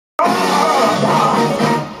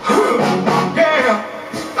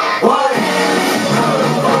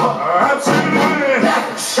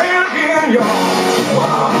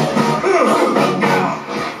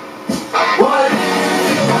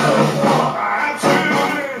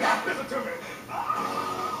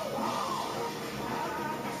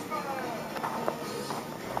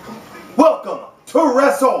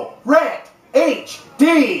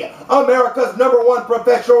America's #1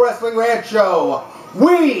 professional wrestling rant show.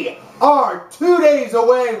 We are 2 days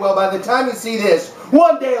away, well, by the time you see this,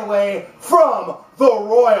 1 day away from the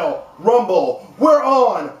Royal Rumble. We're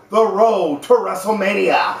on the road to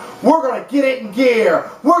WrestleMania. We're going to get it in gear.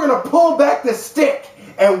 We're going to pull back the stick,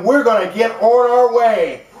 and we're going to get on our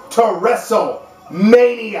way to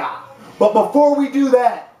WrestleMania. But before we do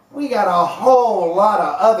that, we got a whole lot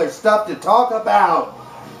of other stuff to talk about.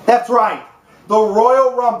 That's right. The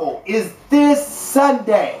Royal Rumble is this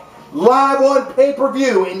Sunday, live on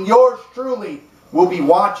pay-per-view, and yours truly will be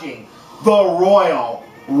watching the Royal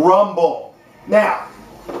Rumble. Now,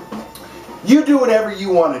 you do whatever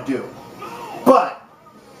you want to do, but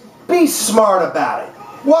be smart about it.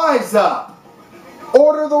 Wise up.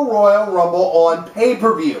 Order the Royal Rumble on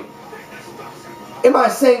pay-per-view. Am I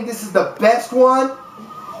saying this is the best one?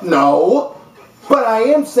 No, but I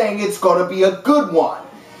am saying it's going to be a good one.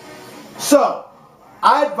 So,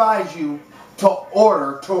 I advise you to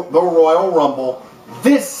order the Royal Rumble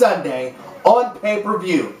this Sunday on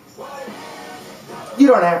pay-per-view. You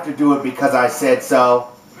don't have to do it because I said so,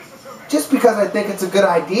 just because I think it's a good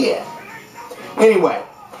idea. Anyway,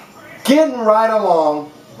 getting right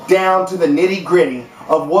along down to the nitty-gritty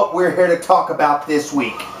of what we're here to talk about this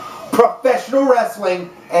week. Professional wrestling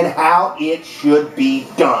and how it should be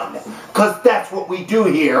done. Because that's what we do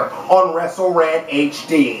here on wrestlerant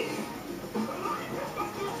HD.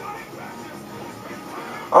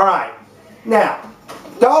 Alright, now,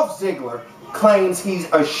 Dolph Ziggler claims he's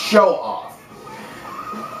a show-off.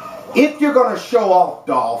 If you're going to show off,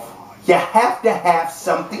 Dolph, you have to have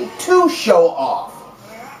something to show off.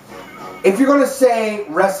 If you're going to say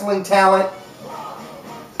wrestling talent,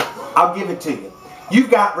 I'll give it to you. You've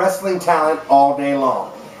got wrestling talent all day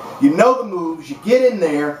long. You know the moves, you get in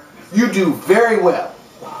there, you do very well.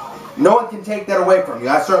 No one can take that away from you,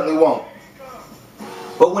 I certainly won't.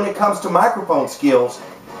 But when it comes to microphone skills,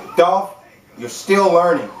 Dolph, you're still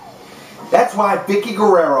learning. That's why Vickie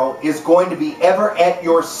Guerrero is going to be ever at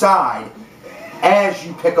your side as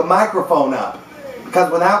you pick a microphone up.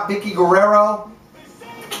 Because without Vickie Guerrero,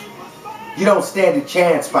 you don't stand a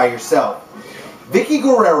chance by yourself. Vickie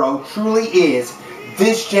Guerrero truly is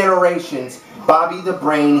this generation's Bobby the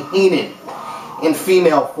Brain Heenan in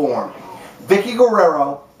female form. Vickie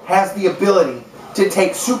Guerrero has the ability to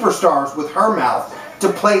take superstars with her mouth to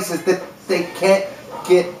places that they can't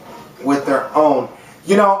get with their own.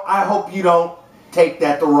 You know, I hope you don't take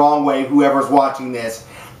that the wrong way, whoever's watching this.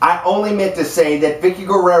 I only meant to say that Vickie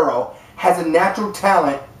Guerrero has a natural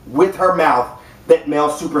talent with her mouth that male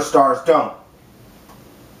superstars don't.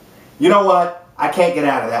 You know what? I can't get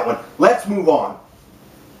out of that one. Let's move on.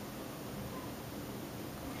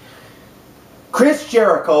 Chris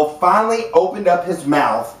Jericho finally opened up his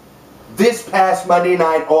mouth this past Monday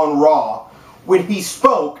night on Raw when he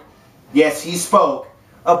spoke, yes, he spoke,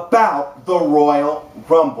 about the Royal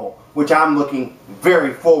Rumble, which I'm looking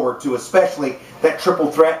very forward to, especially that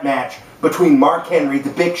triple threat match between Mark Henry,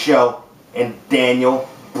 the Big Show, and Daniel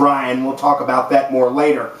Bryan. We'll talk about that more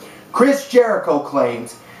later. Chris Jericho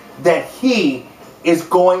claims that he is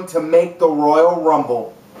going to make the Royal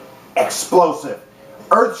Rumble explosive,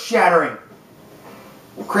 earth-shattering.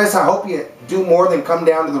 Well, Chris, I hope you do more than come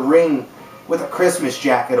down to the ring with a Christmas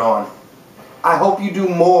jacket on. I hope you do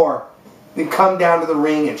more than come down to the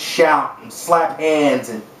ring and shout and slap hands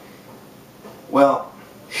and, well,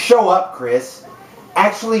 show up, Chris.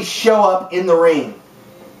 Actually show up in the ring.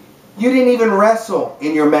 You didn't even wrestle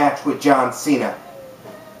in your match with John Cena.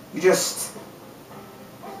 You just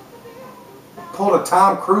pulled a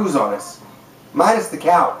Tom Cruise on us, minus the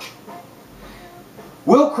couch.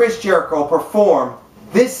 Will Chris Jericho perform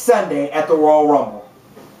this Sunday at the Royal Rumble?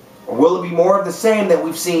 Or will it be more of the same that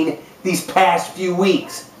we've seen these past few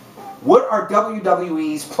weeks? What are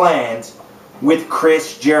WWE's plans with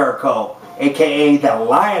Chris Jericho, aka the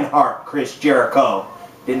Lionheart Chris Jericho?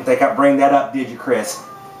 Didn't think I'd bring that up, did you, Chris?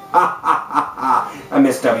 Ha ha ha ha. I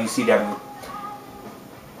miss WCW.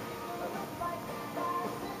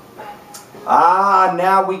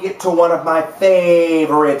 Now we get to one of my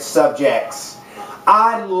favorite subjects.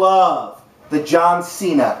 I love the John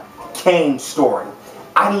Cena Kane story.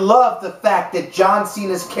 I love the fact that John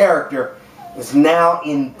Cena's character is now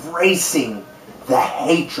embracing the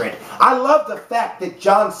hatred. I love the fact that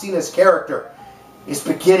John Cena's character is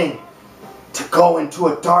beginning to go into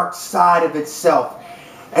a dark side of itself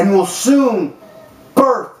and will soon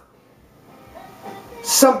birth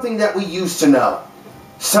something that we used to know.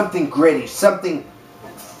 Something gritty, something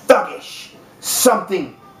thuggish,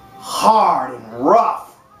 something hard and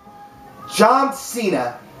rough. John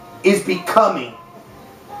Cena is becoming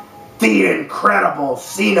the Incredible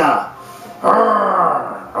Cena.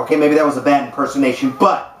 Arrgh. Okay, maybe that was a bad impersonation,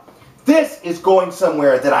 but this is going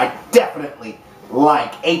somewhere that I definitely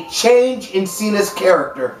like. A change in Cena's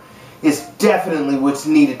character is definitely what's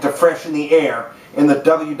needed to freshen the air in the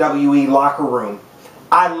WWE locker room.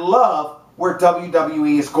 I love where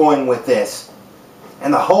WWE is going with this.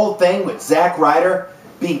 And the whole thing with Zack Ryder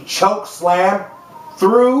being choke slammed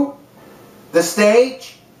through the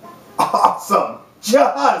stage, awesome.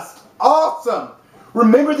 Just awesome.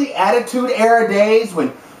 Remember the Attitude Era days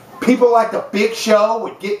when people like the Big Show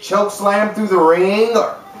would get choke slammed through the ring,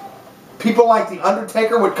 or people like the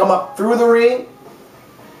Undertaker would come up through the ring?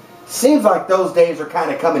 Seems like those days are kind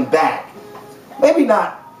of coming back. Maybe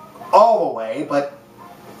not all the way, but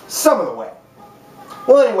some of the way.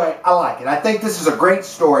 Well, anyway, I like it. I think this is a great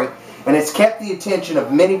story, and it's kept the attention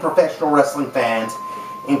of many professional wrestling fans,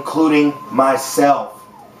 including myself.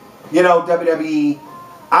 You know, WWE,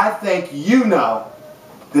 I think you know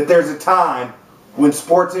that there's a time when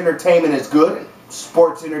sports entertainment is good and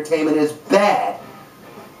sports entertainment is bad.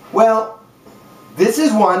 Well, this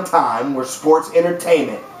is one time where sports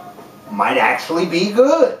entertainment might actually be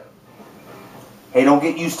good. Hey, don't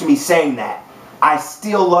get used to me saying that. I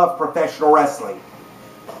still love professional wrestling.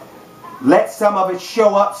 Let some of it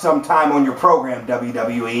show up sometime on your program,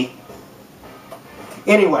 WWE.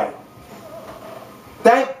 Anyway,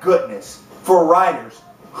 thank goodness for writers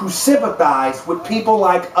who sympathize with people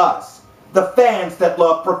like us, the fans that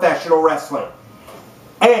love professional wrestling.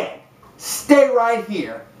 And stay right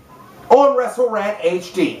here on WrestlerAnt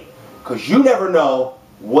HD, because you never know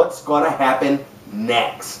what's going to happen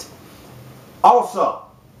next. Also,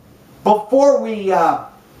 before we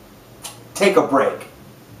take a break,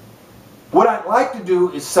 what I'd like to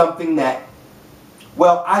do is something that,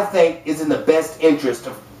 well, I think is in the best interest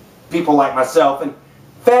of people like myself and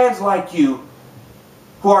fans like you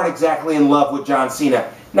who aren't exactly in love with John Cena.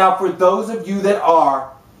 Now, for those of you that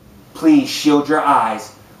are, please shield your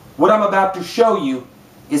eyes. What I'm about to show you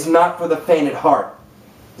is not for the faint at heart.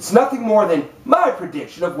 It's nothing more than my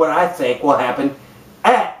prediction of what I think will happen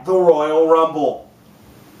at the Royal Rumble.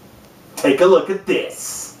 Take a look at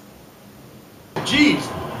this. Jeez,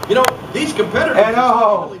 you know, these competitors... And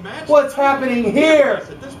oh, what's happening here?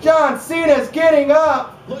 John Cena's getting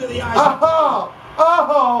up. Look at the eyes.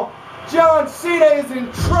 Oh, John Cena is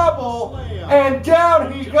in trouble. And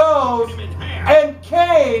down he goes. And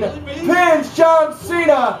Kane pins John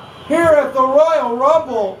Cena here at the Royal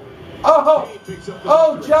Rumble.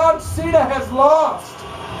 Oh, John Cena has lost.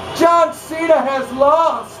 John Cena has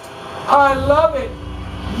lost. I love it.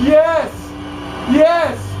 Yes.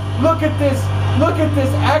 Look at this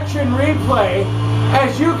action replay.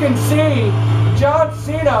 As you can see, John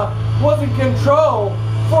Cena was in control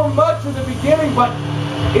for much of the beginning, but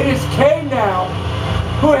it is Kane now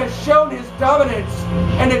who has shown his dominance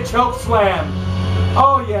and a choke slam.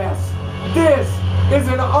 Oh yes, this is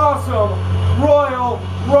an awesome Royal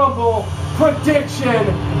Rumble prediction.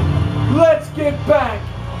 Let's get back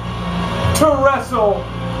to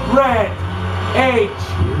WrestlerAnt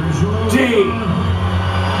HD.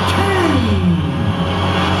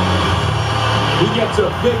 He gets a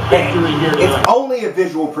big victory here tonight. It's only a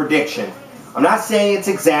visual prediction. I'm not saying it's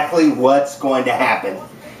exactly what's going to happen.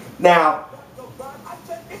 Now,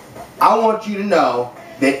 I want you to know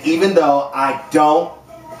that even though I don't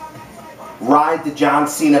ride the John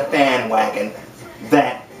Cena bandwagon,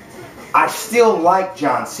 that I still like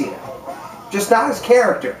John Cena. Just not his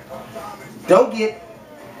character. Don't get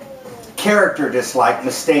character dislike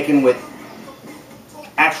mistaken with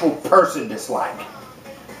actual person dislike.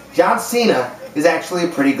 John Cena is actually a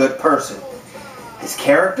pretty good person. His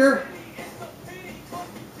character?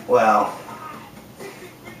 Well,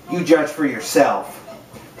 you judge for yourself.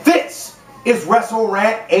 This is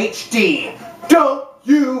WrestlerAnt HD. Don't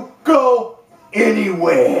you go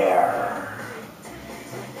anywhere.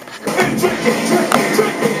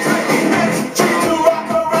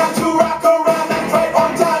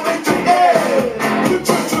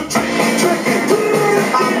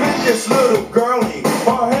 I met this little girlie.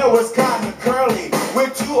 Her hair was kind of curly.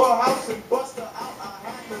 Went to her house and bust her out. I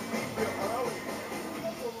had to leave her early.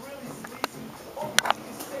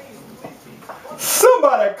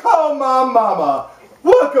 Somebody call my mama.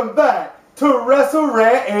 Welcome back to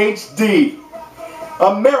WrestlerAnt HD,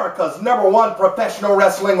 America's #1 professional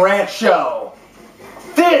wrestling rant show.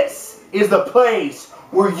 This is the place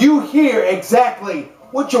where you hear exactly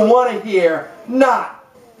what you want to hear, not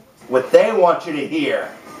what they want you to hear.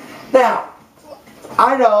 Now,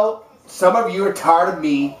 I know some of you are tired of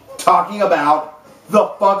me talking about the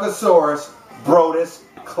Funkasaurus Brodus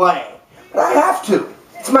Clay, but I have to.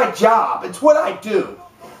 It's my job. It's what I do.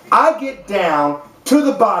 I get down to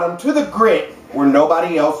the bottom, to the grit, where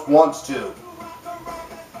nobody else wants to.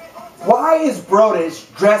 Why is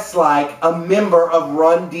Brodus dressed like a member of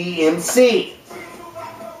Run DMC?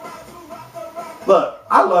 Look,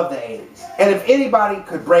 I love the 80s, and if anybody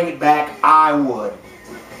could bring it back, I would.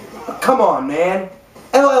 But come on, man.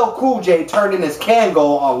 LL Cool J turned in his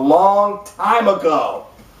Kangol a long time ago.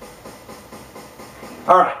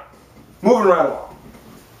 Alright, moving right along.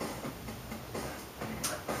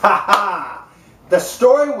 Ha! The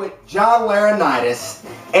story with John Laurinaitis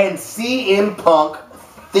and CM Punk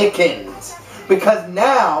thickens, because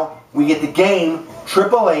now we get the game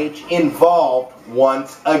Triple H involved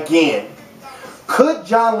once again. Could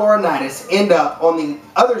John Laurinaitis end up on the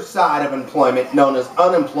other side of employment, known as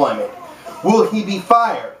unemployment? Will he be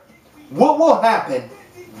fired? What will happen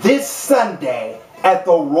this Sunday at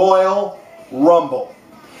the Royal Rumble?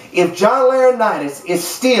 If John Laurinaitis is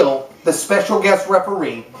still the special guest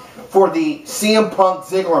referee for the CM Punk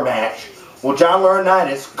Ziggler match, will John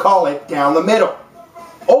Laurinaitis call it down the middle?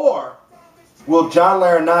 Or will John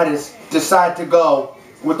Laurinaitis decide to go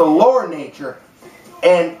with the lower nature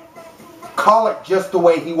and call it just the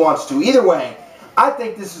way he wants to? Either way, I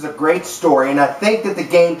think this is a great story, and I think that the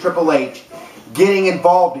game Triple H getting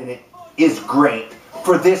involved in it is great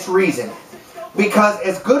for this reason. Because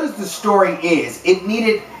as good as the story is, it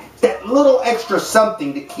needed that little extra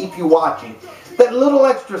something to keep you watching. That little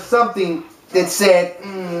extra something that said,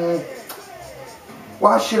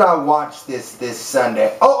 why should I watch this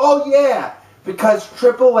Sunday? Oh yeah, because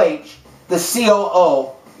Triple H, the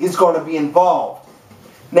COO, is going to be involved.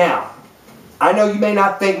 Now, I know you may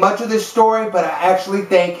not think much of this story, but I actually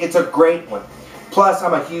think it's a great one. Plus,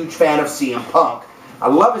 I'm a huge fan of CM Punk. I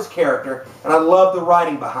love his character, and I love the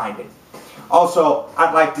writing behind it. Also,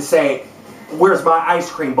 I'd like to say, where's my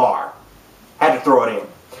ice cream bar? Had to throw it in.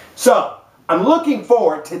 So, I'm looking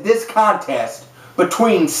forward to this contest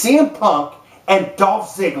between CM Punk and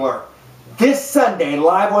Dolph Ziggler this Sunday,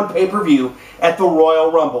 live on pay-per-view at the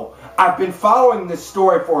Royal Rumble. I've been following this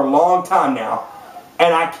story for a long time now,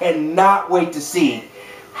 and I cannot wait to see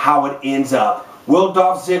how it ends up. Will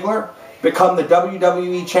Dolph Ziggler become the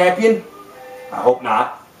WWE Champion? I hope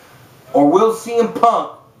not. Or will CM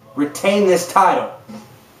Punk retain this title?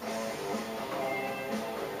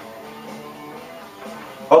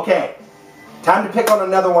 Okay, time to pick on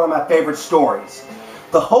another one of my favorite stories.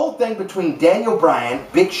 The whole thing between Daniel Bryan,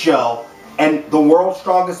 Big Show, and the world's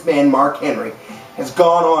strongest man, Mark Henry, has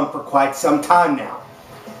gone on for quite some time now.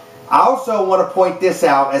 I also want to point this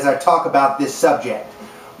out as I talk about this subject.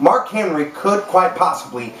 Mark Henry could quite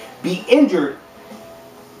possibly be injured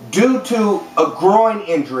due to a groin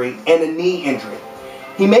injury and a knee injury.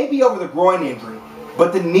 He may be over the groin injury,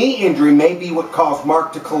 but the knee injury may be what caused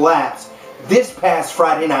Mark to collapse this past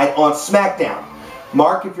Friday night on SmackDown.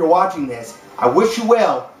 Mark, if you're watching this, I wish you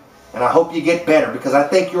well, and I hope you get better, because I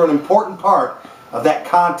think you're an important part of that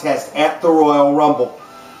contest at the Royal Rumble.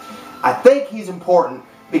 I think he's important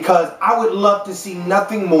because I would love to see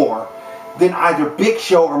nothing more than either Big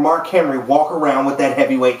Show or Mark Henry walk around with that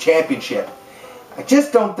heavyweight championship. I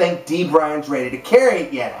just don't think D. Bryan's ready to carry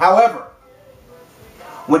it yet. However,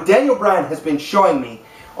 what Daniel Bryan has been showing me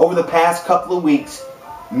over the past couple of weeks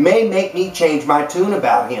may make me change my tune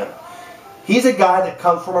about him. He's a guy that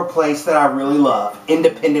comes from a place that I really love,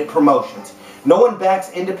 independent promotions. No one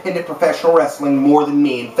backs independent professional wrestling more than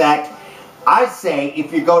me. In fact, I say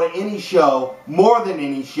if you go to any show, more than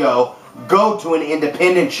any show, go to an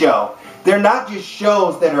independent show. They're not just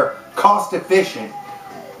shows that are cost efficient,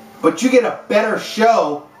 but you get a better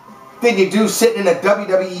show than you do sitting in a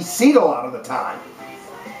WWE seat a lot of the time.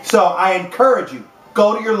 So I encourage you,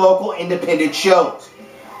 go to your local independent shows.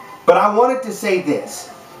 But I wanted to say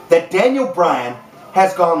this, that Daniel Bryan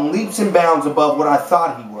has gone leaps and bounds above what I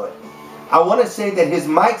thought he would. I want to say that his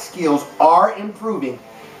mic skills are improving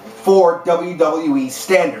for WWE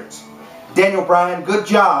standards. Daniel Bryan, good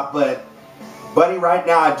job, but buddy, right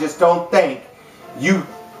now I just don't think you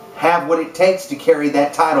have what it takes to carry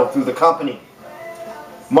that title through the company.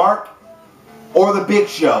 Mark or the Big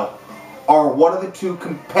Show are one of the two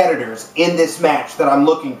competitors in this match that I'm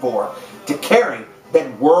looking for to carry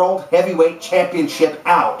that World Heavyweight Championship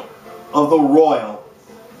out of the Royal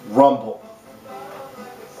Rumble.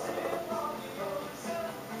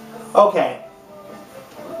 Okay,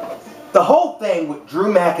 the whole thing with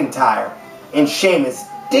Drew McIntyre and Sheamus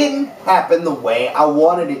didn't happen the way I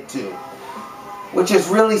wanted it to, which is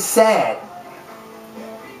really sad.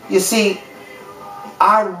 You see,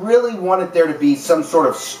 I really wanted there to be some sort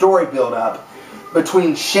of story build-up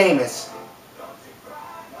between Sheamus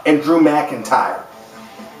and Drew McIntyre.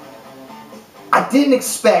 I didn't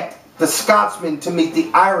expect the Scotsman to meet the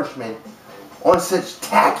Irishman on such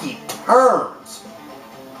tacky terms.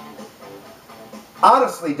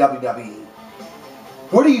 Honestly, WWE,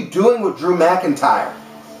 what are you doing with Drew McIntyre?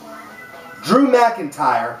 Drew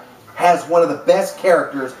McIntyre has one of the best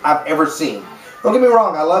characters I've ever seen. Don't get me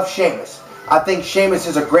wrong, I love Sheamus. I think Sheamus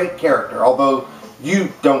is a great character, although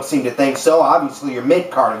you don't seem to think so. Obviously, you're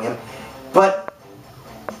mid-carding him. But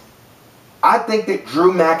I think that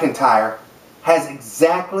Drew McIntyre has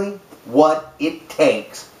exactly what it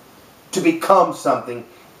takes to become something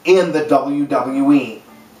in the WWE.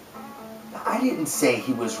 Now, I didn't say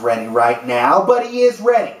he was ready right now, but he is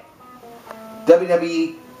ready.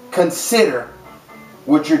 WWE, consider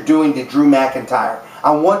what you're doing to Drew McIntyre.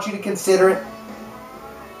 I want you to consider it,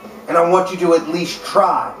 and I want you to at least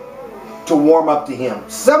try to warm up to him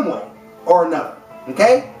some way or another.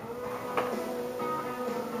 Okay?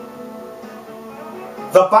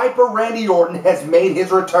 The Viper Randy Orton has made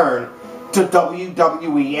his return to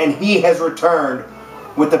WWE, and he has returned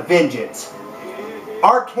with a vengeance.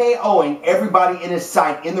 RKOing everybody in his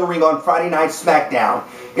sight in the ring on Friday Night SmackDown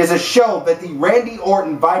is a show that the Randy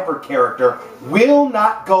Orton Viper character will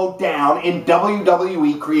not go down in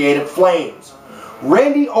WWE Creative Flames.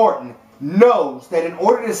 Randy Orton knows that in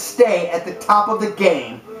order to stay at the top of the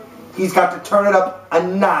game, he's got to turn it up a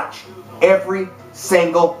notch every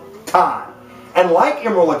single time. And like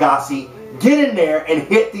Emeril Lagasse, get in there and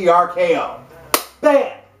hit the RKO.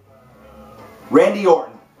 Bam! Randy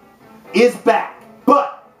Orton is back,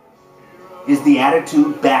 but is the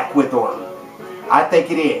attitude back with Orton? I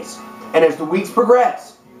think it is. And as the weeks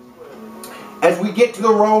progress, as we get to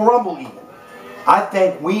the Royal Rumble even, I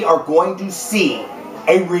think we are going to see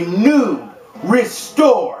a renewed,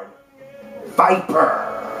 restored Viper.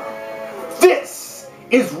 This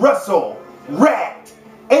is wrestlerant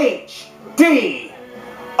HD,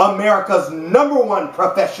 America's #1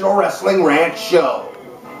 professional wrestling rant show.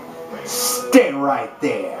 Stay right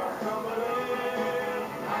there.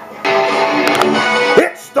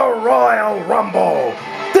 It's the Royal Rumble,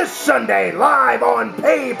 this Sunday live on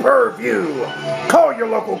pay-per-view. Call your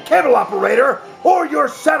local cable operator or your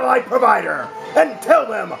satellite provider and tell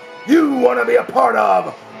them you want to be a part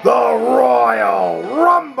of the Royal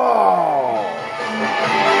Rumble.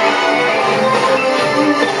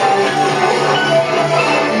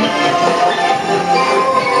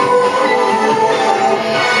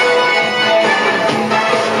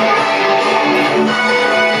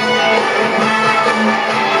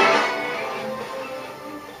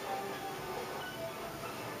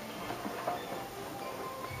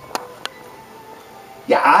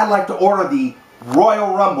 Yeah, I'd like to order the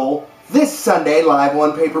Royal Rumble this Sunday live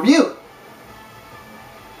on pay-per-view.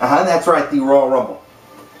 That's right, the Royal Rumble.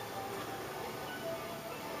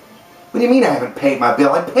 What do you mean I haven't paid my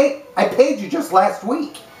bill? I paid you just last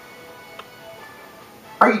week.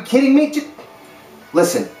 Are you kidding me?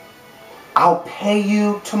 Listen, I'll pay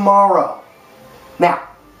you tomorrow. Now,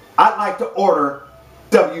 I'd like to order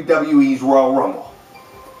WWE's Royal Rumble.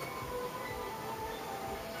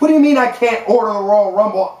 What do you mean I can't order the Royal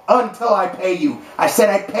Rumble until I pay you? I said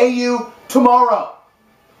I'd pay you tomorrow.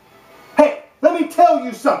 Hey, let me tell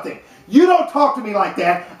you something. You don't talk to me like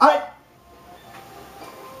that.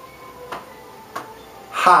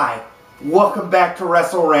 Hi, welcome back to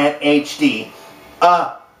wrestlerant HD.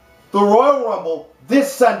 The Royal Rumble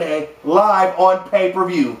this Sunday live on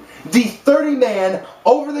pay-per-view. The 30-man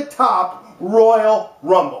over-the-top Royal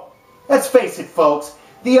Rumble. Let's face it, folks.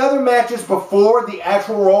 The other matches before the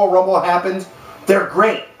actual Royal Rumble happens, they're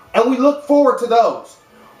great. And we look forward to those.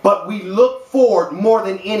 But we look forward more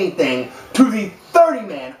than anything to the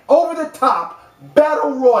 30-man over-the-top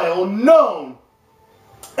Battle Royal known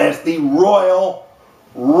as the Royal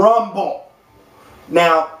Rumble.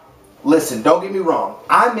 Now, listen, don't get me wrong.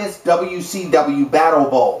 I miss WCW Battle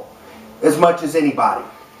Bowl as much as anybody.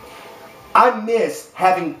 I miss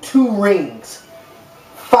having 2 rings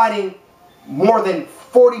fighting more than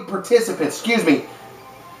 40 participants, excuse me,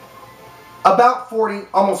 about 40,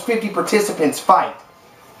 almost 50 participants fight.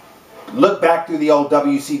 Look back through the old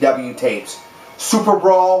WCW tapes. Super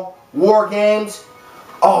Brawl, War Games,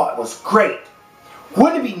 oh, it was great.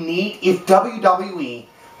 Wouldn't it be neat if WWE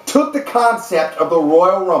took the concept of the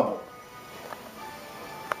Royal Rumble,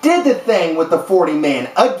 did the thing with the 40 men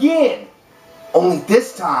again, only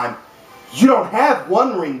this time, you don't have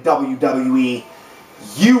 1 ring, WWE,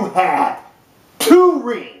 you have 2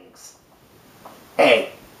 rings.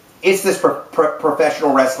 Hey, it's this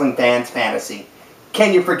professional wrestling fan's fantasy.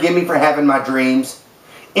 Can you forgive me for having my dreams?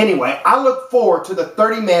 Anyway, I look forward to the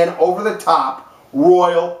 30-man over-the-top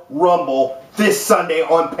Royal Rumble this Sunday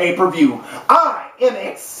on pay-per-view. I am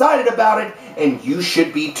excited about it, and you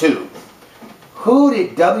should be too. Who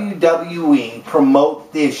did WWE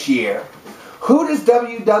promote this year? Who does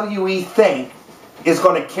WWE think is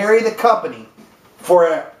going to carry the company for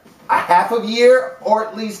a half a year or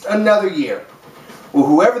at least another year. Well,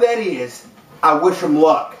 whoever that is, I wish them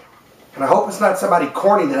luck. And I hope it's not somebody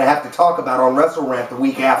corny that I have to talk about on WrestleRant the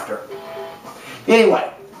week after.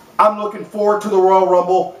 Anyway, I'm looking forward to the Royal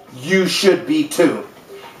Rumble. You should be too.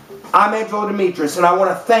 I'm Angelo Demetrius, and I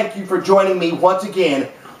want to thank you for joining me once again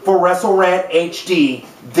for WrestleRant HD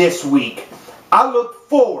this week. I look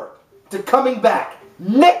forward to coming back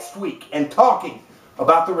next week and talking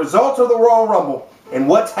about the results of the Royal Rumble and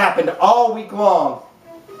what's happened all week long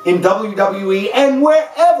in WWE and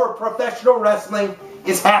wherever professional wrestling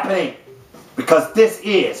is happening, because this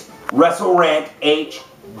is WrestleRant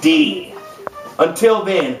HD. Until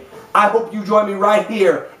then, I hope you join me right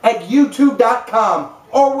here at youtube.com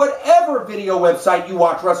or whatever video website you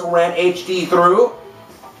watch WrestleRant HD through.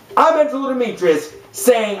 I'm Angelo Demetrius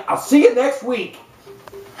saying I'll see you next week.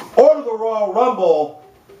 Or the Royal Rumble,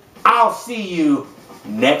 I'll see you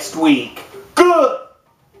next week. Good.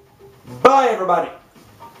 Bye, everybody.